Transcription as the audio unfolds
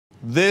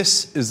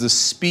This is the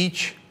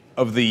speech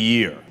of the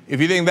year. If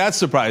you think that's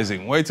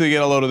surprising, wait till you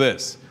get a load of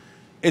this.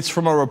 It's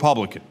from a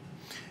Republican.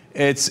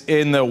 It's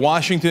in the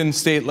Washington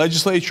State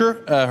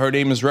Legislature. Her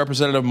name is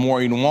Representative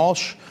Maureen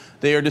Walsh.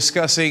 They are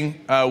discussing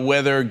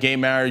whether gay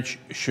marriage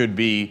should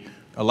be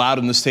allowed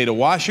in the state of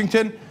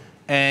Washington.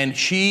 And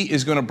she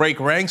is going to break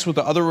ranks with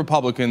the other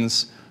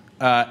Republicans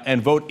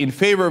and vote in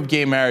favor of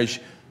gay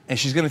marriage. And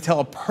she's going to tell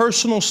a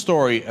personal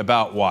story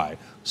about why.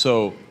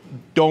 So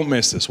don't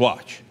miss this.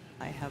 Watch.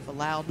 I have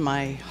allowed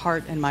my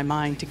heart and my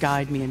mind to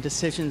guide me in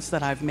decisions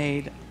that I've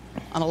made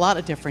on a lot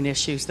of different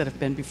issues that have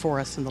been before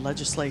us in the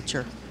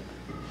legislature.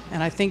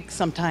 And I think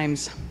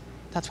sometimes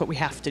that's what we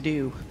have to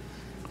do.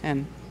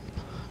 And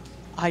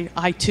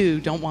I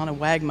too don't want to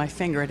wag my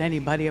finger at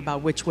anybody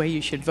about which way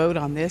you should vote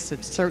on this.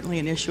 It's certainly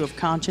an issue of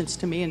conscience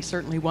to me, and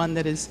certainly one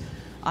that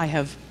I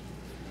have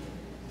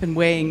been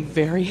weighing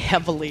very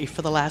heavily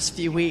for the last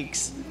few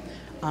weeks.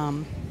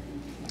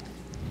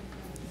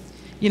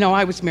 You know,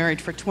 I was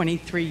married for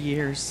 23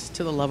 years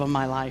to the love of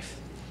my life,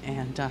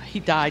 and he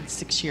died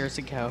 6 years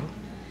ago.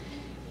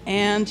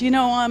 And you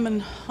know,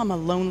 I'm a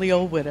lonely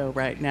old widow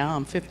right now.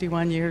 I'm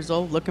 51 years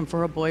old, looking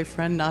for a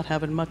boyfriend, not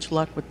having much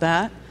luck with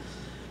that.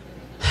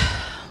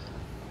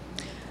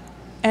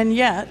 And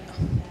yet,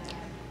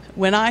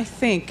 when I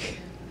think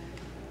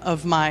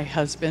of my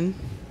husband,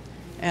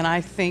 and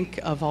I think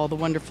of all the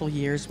wonderful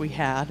years we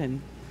had,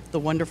 and the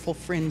wonderful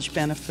fringe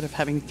benefit of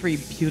having 3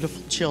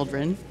 beautiful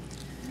children,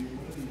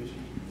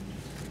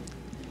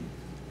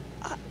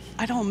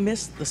 I don't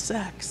miss the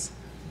sex,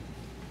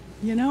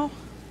 you know?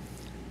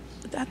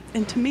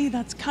 And to me,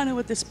 that's kind of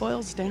what this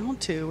boils down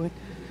to.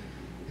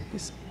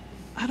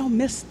 I don't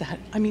miss that.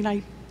 I mean,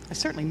 I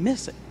certainly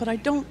miss it, but I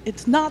don't, it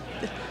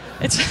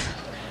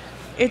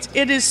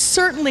is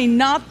certainly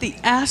not the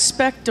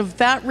aspect of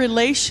that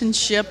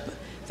relationship,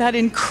 that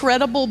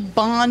incredible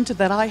bond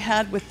that I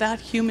had with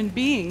that human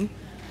being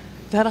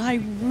that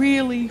I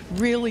really,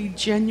 really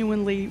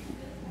genuinely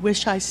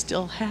wish I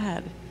still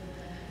had.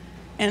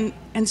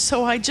 And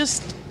so I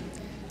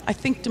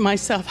think to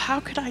myself, how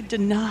could I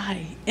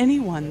deny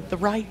anyone the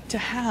right to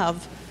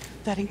have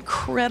that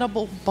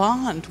incredible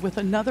bond with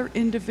another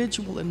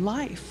individual in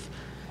life?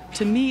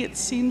 To me, it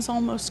seems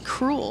almost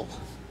cruel.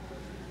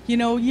 You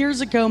know,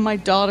 years ago, my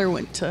daughter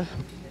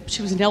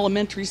she was in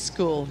elementary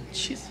school.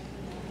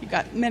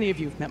 Many of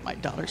you have met my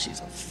daughter. She's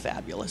a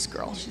fabulous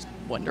girl. She's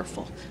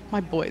wonderful. My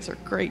boys are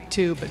great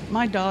too, but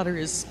my daughter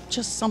is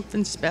just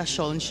something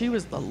special, and she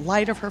was the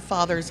light of her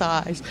father's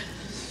eyes.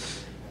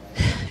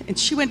 And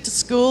she went to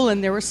school,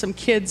 and there were some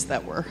kids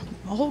a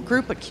whole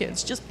group of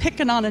kids just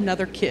picking on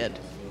another kid.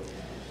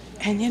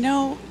 And you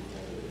know,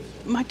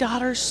 my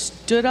daughter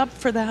stood up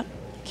for that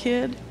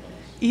kid.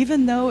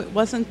 Even though it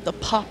wasn't the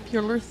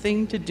popular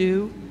thing to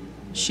do,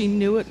 she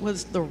knew it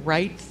was the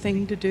right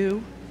thing to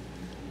do.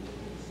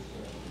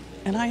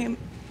 And I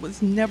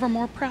was never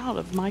more proud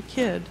of my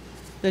kid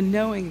than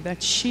knowing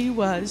that she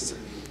was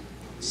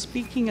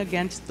speaking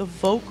against the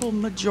vocal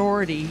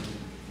majority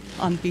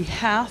on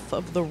behalf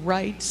of the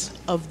rights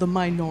of the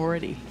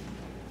minority.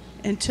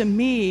 And to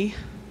me,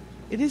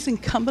 it is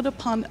incumbent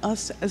upon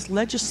us as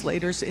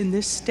legislators in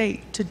this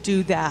state to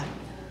do that.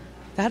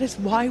 That is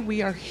why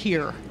we are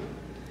here.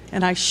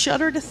 And I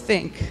shudder to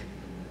think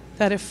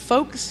that if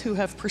folks who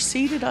have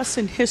preceded us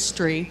in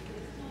history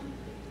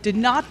did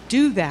not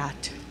do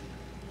that,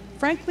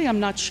 frankly, I'm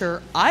not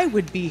sure I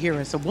would be here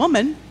as a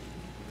woman.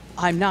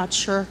 I'm not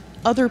sure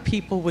other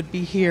people would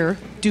be here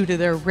due to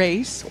their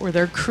race or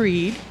their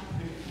creed.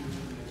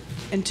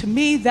 And to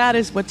me, that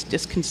is what's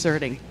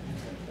disconcerting.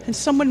 And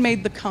someone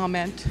made the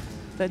comment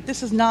that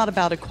this is not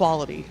about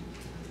equality.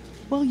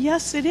 Well,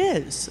 yes, it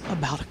is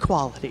about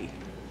equality.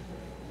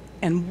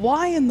 And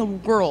why in the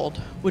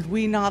world would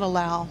we not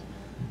allow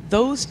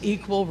those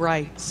equal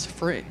rights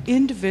for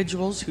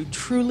individuals who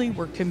truly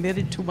were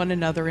committed to one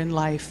another in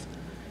life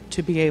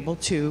to be able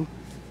to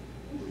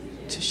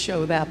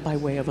show that by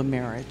way of a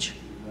marriage?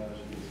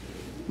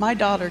 My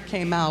daughter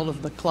came out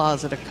of the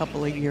closet a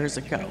couple of years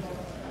ago.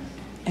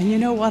 And you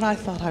know what? I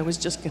thought I was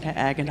just going to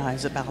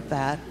agonize about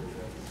that.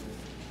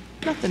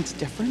 Nothing's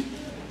different.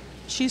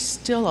 She's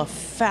still a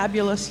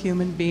fabulous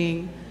human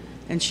being,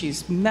 and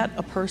she's met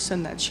a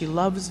person that she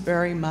loves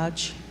very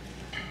much.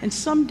 And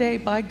someday,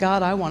 by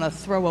God, I want to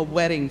throw a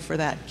wedding for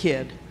that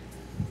kid.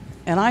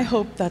 And I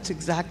hope that's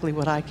exactly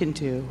what I can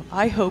do.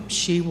 I hope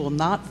she will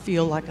not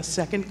feel like a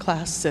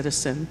second-class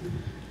citizen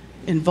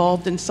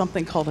involved in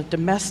something called a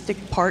domestic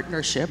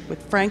partnership, which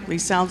frankly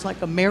sounds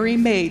like a Merry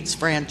Maids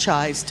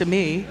franchise to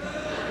me.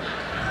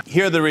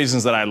 Here are the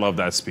reasons that I love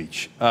that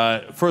speech.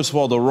 First of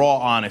all, the raw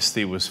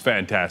honesty was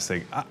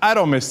fantastic. I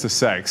don't miss the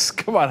sex.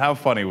 Come on, how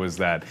funny was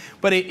that?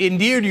 But it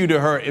endeared you to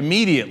her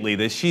immediately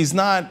that she's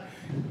not,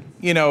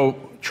 you know,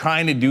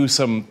 trying to do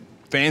some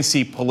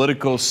fancy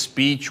political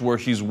speech where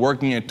she's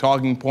working a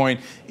talking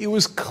point. It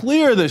was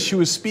clear that she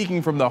was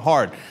speaking from the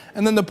heart.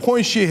 And then the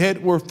points she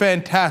hit were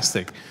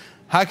fantastic.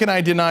 How can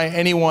I deny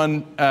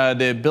anyone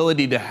the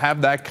ability to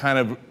have that kind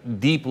of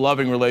deep,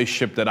 loving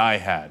relationship that I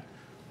had?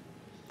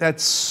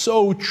 That's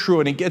so true,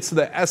 and it gets to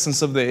the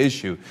essence of the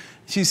issue.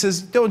 She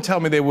says, don't tell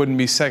me they wouldn't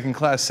be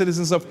second-class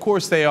citizens. Of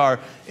course they are,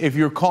 if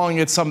you're calling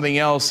it something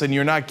else and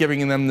you're not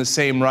giving them the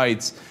same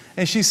rights.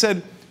 And she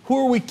said, who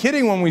are we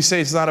kidding when we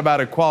say it's not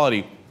about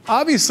equality?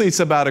 Obviously it's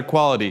about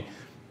equality.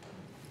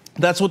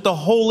 That's what the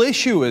whole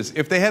issue is.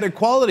 If they had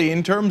equality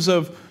in terms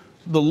of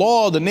the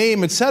law, the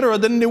name, etc.,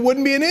 then it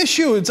wouldn't be an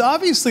issue. It's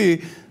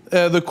obviously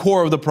the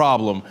core of the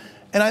problem.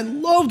 And I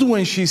loved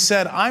when she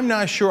said, I'm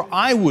not sure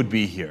I would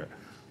be here.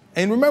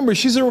 And remember,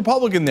 she's a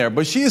Republican there,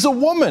 but she is a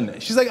woman.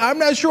 She's like, I'm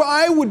not sure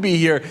I would be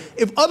here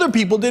if other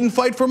people didn't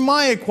fight for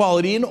my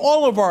equality and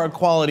all of our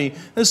equality.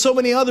 There's so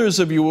many others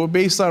of you who are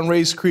based on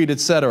race, creed,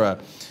 etc.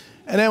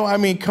 And then, I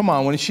mean, come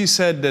on, when she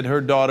said that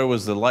her daughter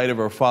was the light of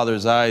her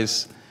father's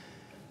eyes,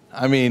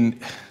 I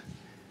mean,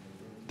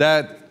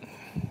 that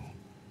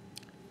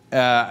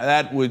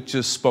would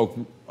just spoke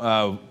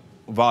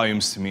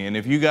volumes to me. And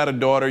if you got a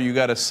daughter, you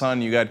got a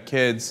son, you got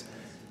kids,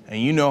 and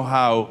you know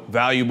how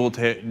valuable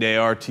they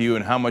are to you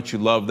and how much you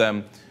love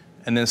them,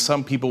 and then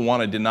some people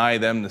want to deny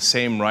them the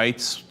same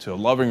rights to a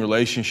loving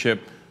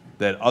relationship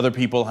that other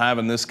people have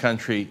in this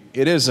country,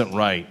 it isn't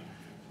right.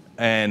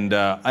 And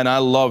I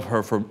love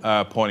her for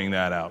pointing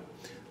that out.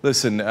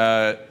 Listen,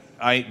 the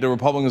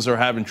Republicans are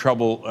having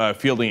trouble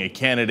fielding a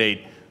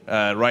candidate.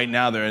 Right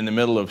now, they're in the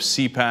middle of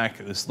CPAC,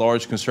 this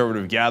large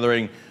conservative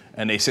gathering,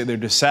 and they say they're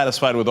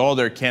dissatisfied with all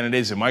their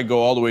candidates. It might go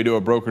all the way to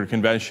a brokered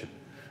convention,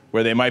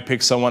 where they might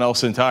pick someone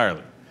else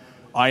entirely.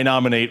 I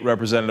nominate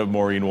Representative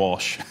Maureen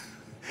Walsh.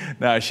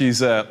 Now,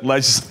 she's a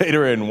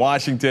legislator in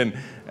Washington,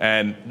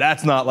 and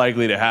that's not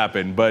likely to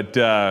happen. But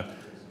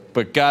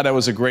God, that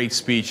was a great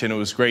speech, and it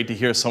was great to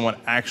hear someone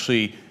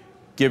actually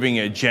giving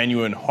a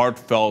genuine,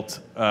 heartfelt,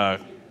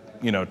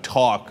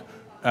 talk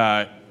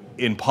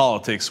in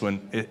politics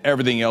when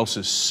everything else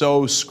is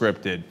so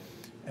scripted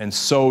and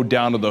so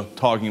down to the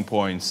talking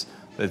points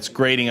that's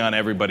grating on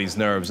everybody's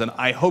nerves. And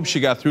I hope she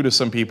got through to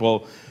some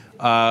people.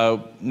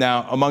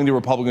 Now, among the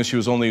Republicans, she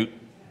was only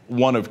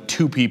one of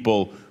two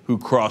people who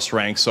crossed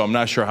ranks, so I'm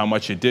not sure how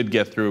much it did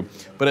get through.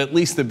 But at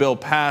least the bill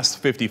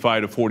passed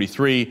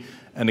 55-43,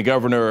 and the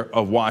governor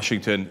of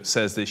Washington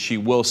says that she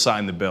will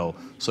sign the bill.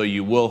 So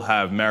you will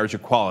have marriage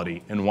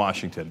equality in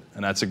Washington,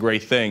 and that's a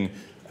great thing.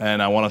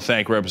 And I want to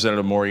thank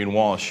Representative Maureen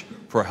Walsh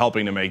for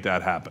helping to make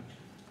that happen.